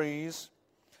fluttering in the breeze.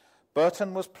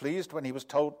 Burton was pleased when he was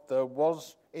told there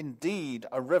was indeed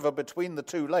a river between the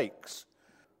two lakes,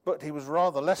 but he was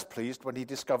rather less pleased when he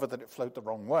discovered that it flowed the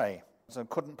wrong way, so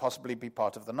couldn't possibly be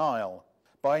part of the Nile.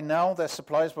 By now their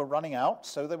supplies were running out,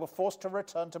 so they were forced to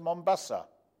return to Mombasa.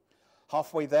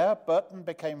 Halfway there, Burton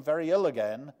became very ill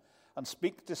again, and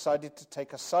Speke decided to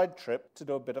take a side trip to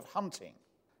do a bit of hunting.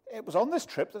 It was on this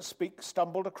trip that Speke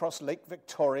stumbled across Lake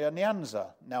Victoria Nyanza,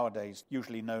 nowadays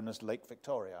usually known as Lake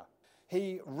Victoria.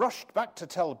 He rushed back to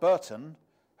tell Burton,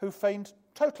 who feigned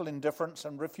total indifference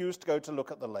and refused to go to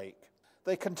look at the lake.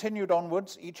 They continued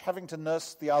onwards, each having to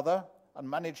nurse the other, and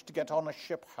managed to get on a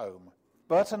ship home.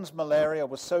 Burton's malaria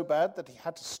was so bad that he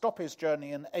had to stop his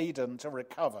journey in Aden to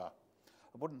recover.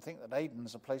 I wouldn't think that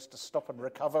Aden's a place to stop and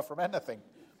recover from anything.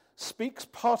 Speke's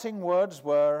parting words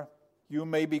were, "You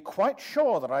may be quite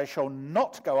sure that I shall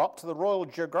not go up to the Royal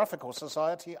Geographical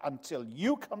Society until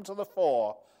you come to the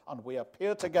fore and we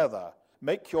appear together.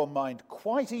 Make your mind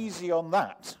quite easy on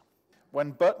that."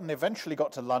 When Burton eventually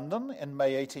got to London in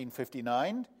May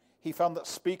 1859, he found that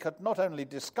Speke had not only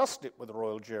discussed it with the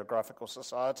Royal Geographical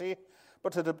Society,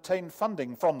 but had obtained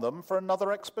funding from them for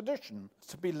another expedition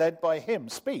to be led by him,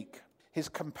 Speke. His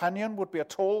companion would be a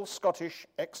tall Scottish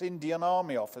ex-Indian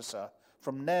army officer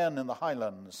from Nairn in the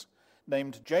Highlands,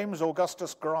 named James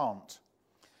Augustus Grant.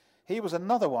 He was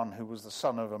another one who was the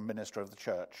son of a minister of the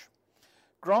church.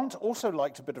 Grant also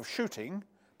liked a bit of shooting,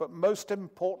 but most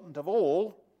important of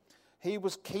all, he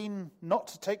was keen not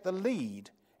to take the lead.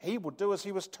 He would do as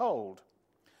he was told.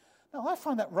 Now, I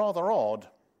find that rather odd,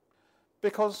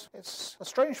 because it's a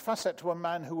strange facet to a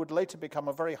man who would later become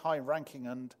a very high-ranking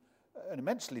and an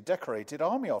immensely decorated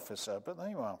army officer, but there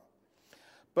you are.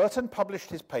 Burton published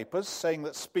his papers saying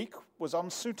that Speke was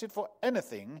unsuited for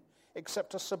anything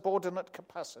except a subordinate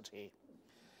capacity.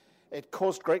 It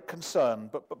caused great concern,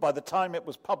 but by the time it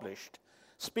was published,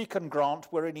 Speke and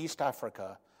Grant were in East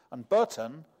Africa, and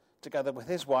Burton, together with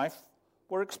his wife,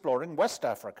 were exploring West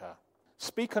Africa.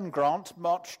 Speke and Grant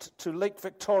marched to Lake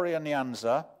Victoria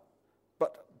Nyanza,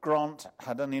 but Grant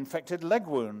had an infected leg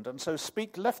wound, and so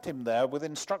Speke left him there with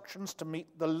instructions to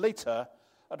meet the later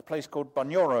at a place called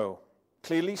Bunyoro.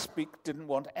 Clearly, Speke didn't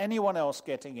want anyone else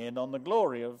getting in on the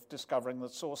glory of discovering the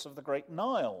source of the Great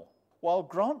Nile. While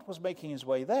Grant was making his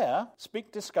way there,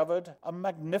 Speke discovered a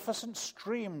magnificent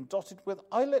stream dotted with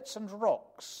islets and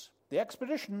rocks. The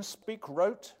expedition, Speke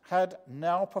wrote, had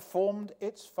now performed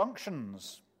its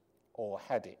functions, or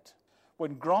had it.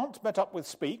 When Grant met up with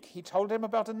Speke, he told him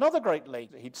about another great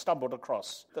lake he'd stumbled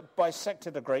across that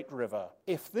bisected a great river.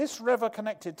 If this river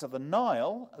connected to the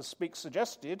Nile, as Speke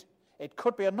suggested, it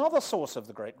could be another source of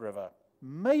the great river.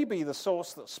 Maybe the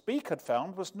source that Speke had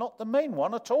found was not the main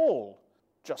one at all.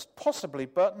 Just possibly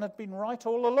Burton had been right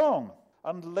all along,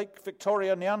 and Lake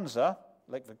Victoria Nyanza,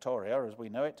 Lake Victoria as we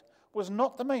know it, was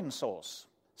not the main source.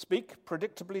 Speke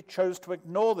predictably chose to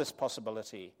ignore this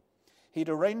possibility. He'd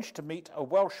arranged to meet a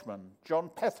Welshman, John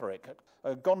Petherick,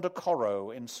 at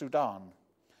Gondokoro in Sudan.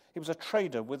 He was a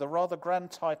trader with a rather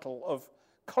grand title of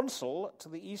Consul to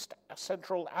the East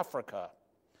Central Africa.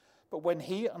 But when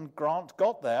he and Grant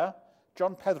got there,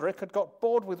 John Petherick had got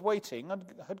bored with waiting and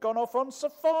had gone off on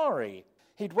safari.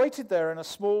 He'd waited there in a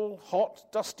small, hot,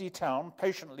 dusty town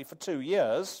patiently for 2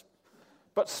 years,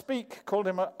 but Speke called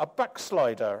him a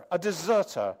backslider, a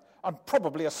deserter, and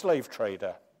probably a slave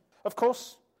trader. Of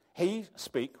course, he,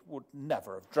 Speke, would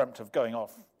never have dreamt of going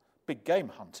off big game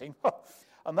hunting.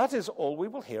 And that is all we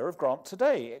will hear of Grant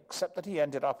today, except that he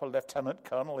ended up a lieutenant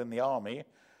colonel in the army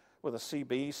with a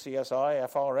CB, CSI,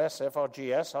 FRS,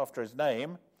 FRGS after his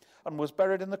name, and was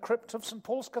buried in the crypt of St.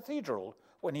 Paul's Cathedral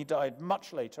when he died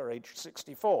much later, aged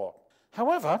 64.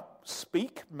 However,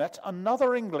 Speke met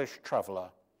another English traveller,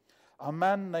 a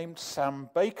man named Sam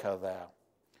Baker there.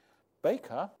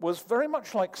 Baker was very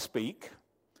much like Speke,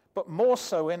 but more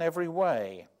so in every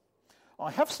way. I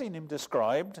have seen him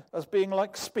described as being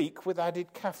like Speke with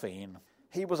added caffeine.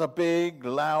 He was a big,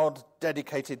 loud,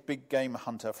 dedicated big game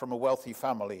hunter from a wealthy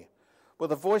family,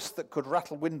 with a voice that could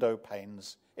rattle window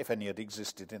panes, if any had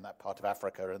existed in that part of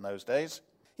Africa in those days.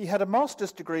 He had a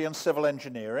master's degree in civil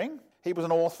engineering. He was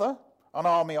an author, an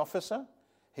army officer.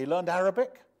 He learned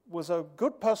Arabic, was a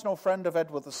good personal friend of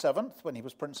Edward VII when he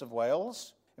was Prince of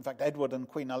Wales. In fact, Edward and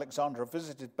Queen Alexandra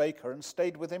visited Baker and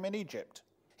stayed with him in Egypt.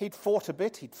 He'd fought a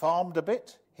bit, he'd farmed a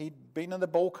bit. He'd been in the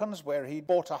Balkans where he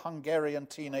bought a Hungarian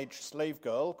teenage slave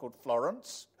girl called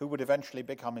Florence, who would eventually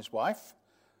become his wife,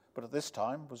 but at this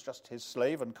time was just his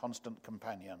slave and constant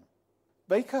companion.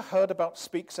 Baker heard about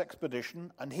Speke's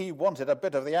expedition, and he wanted a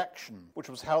bit of the action, which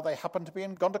was how they happened to be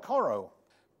in Gondokoro.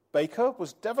 Baker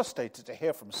was devastated to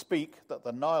hear from Speke that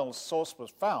the Nile's source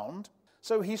was found,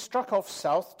 so he struck off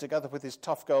south together with his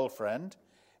tough girlfriend,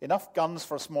 enough guns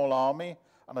for a small army,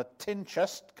 and a tin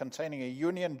chest containing a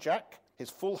Union Jack, his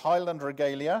full Highland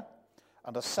regalia,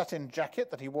 and a satin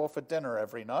jacket that he wore for dinner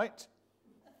every night.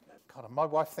 God, my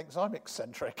wife thinks I'm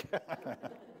eccentric.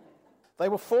 They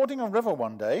were fording a river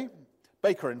one day,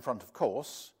 Baker in front, of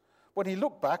course, when he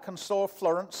looked back and saw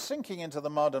Florence sinking into the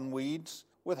mud and weeds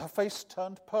with her face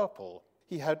turned purple.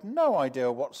 He had no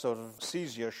idea what sort of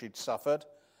seizure she'd suffered,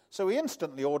 so he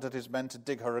instantly ordered his men to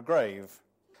dig her a grave.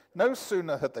 No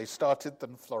sooner had they started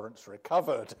than Florence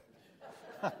recovered.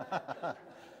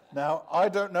 Now, I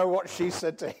don't know what she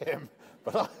said to him,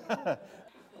 but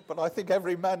I think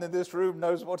every man in this room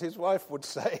knows what his wife would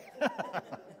say.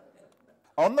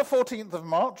 On the 14th of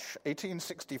March,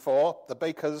 1864, the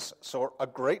Bakers saw a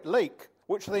great lake,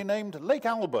 which they named Lake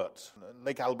Albert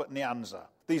Nyanza,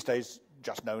 these days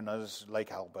just known as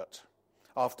Lake Albert,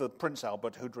 after Prince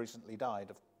Albert, who'd recently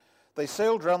died. They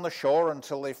sailed round the shore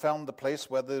until they found the place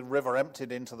where the river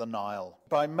emptied into the Nile.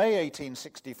 By May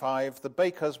 1865, the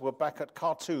Bakers were back at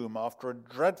Khartoum after a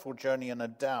dreadful journey in a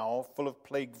dhow full of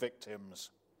plague victims.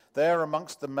 There,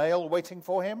 amongst the mail waiting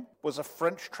for him, was a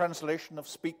French translation of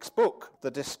Speke's book,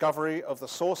 The Discovery of the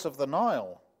Source of the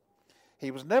Nile. He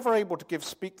was never able to give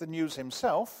Speke the news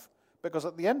himself, because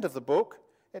at the end of the book,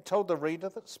 it told the reader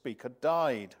that Speke had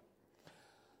died.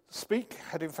 Speke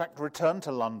had in fact returned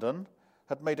to London,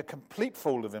 had made a complete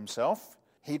fool of himself.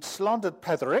 He'd slandered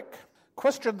Petherick,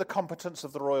 questioned the competence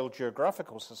of the Royal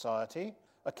Geographical Society,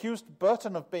 accused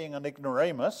Burton of being an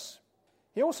ignoramus.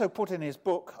 He also put in his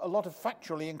book a lot of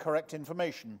factually incorrect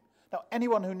information. Now,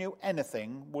 anyone who knew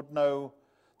anything would know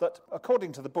that,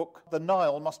 according to the book, the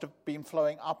Nile must have been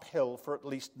flowing uphill for at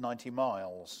least 90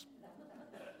 miles.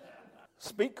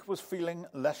 Speke was feeling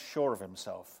less sure of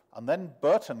himself. And then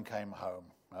Burton came home.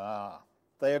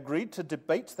 They agreed to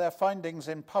debate their findings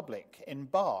in public in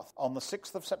Bath on the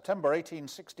 6th of September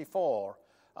 1864,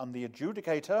 and the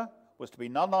adjudicator was to be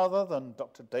none other than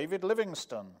Dr. David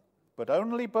Livingstone. But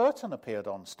only Burton appeared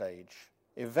on stage.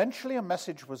 Eventually a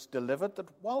message was delivered that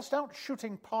whilst out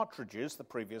shooting partridges the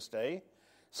previous day,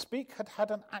 Speke had had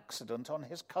an accident on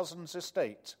his cousin's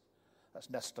estate, that's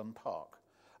Neston Park,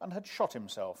 and had shot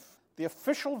himself. The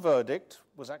official verdict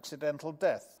was accidental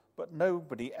death, but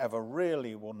nobody ever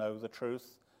really will know the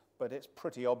truth, but it's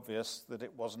pretty obvious that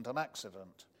it wasn't an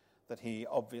accident, that he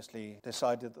obviously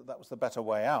decided that that was the better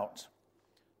way out.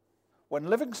 When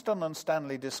Livingstone and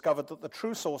Stanley discovered that the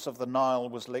true source of the Nile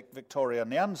was Lake Victoria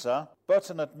Nyanza,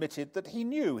 Burton admitted that he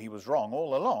knew he was wrong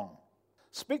all along.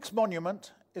 Speke's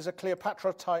monument is a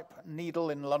Cleopatra-type needle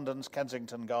in London's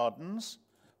Kensington Gardens.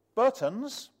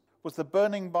 Burton's was the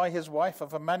burning by his wife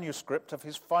of a manuscript of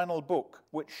his final book,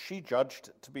 which she judged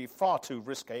to be far too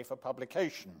risque for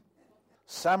publication.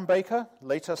 Sam Baker,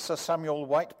 later Sir Samuel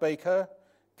White Baker,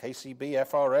 KCB,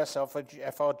 FRS,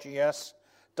 FRGS,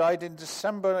 died in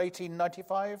December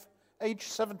 1895, aged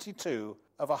 72,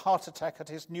 of a heart attack at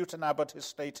his Newton Abbot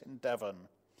estate in Devon.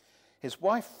 His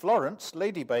wife, Florence,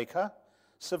 Lady Baker,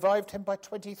 survived him by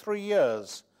 23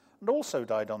 years and also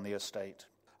died on the estate.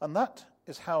 And that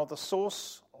is how the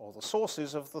source, or the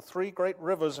sources of the three great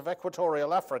rivers of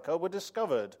equatorial Africa were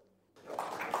discovered.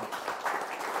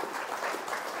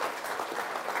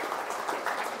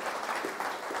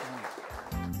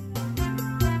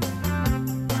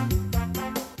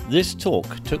 This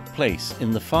talk took place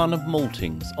in the Farnham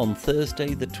Maltings on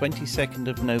Thursday the 22nd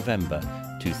of November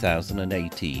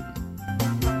 2018.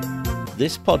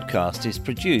 This podcast is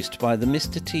produced by the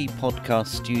Mr. T Podcast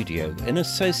Studio in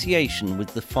association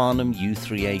with the Farnham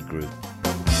U3A Group.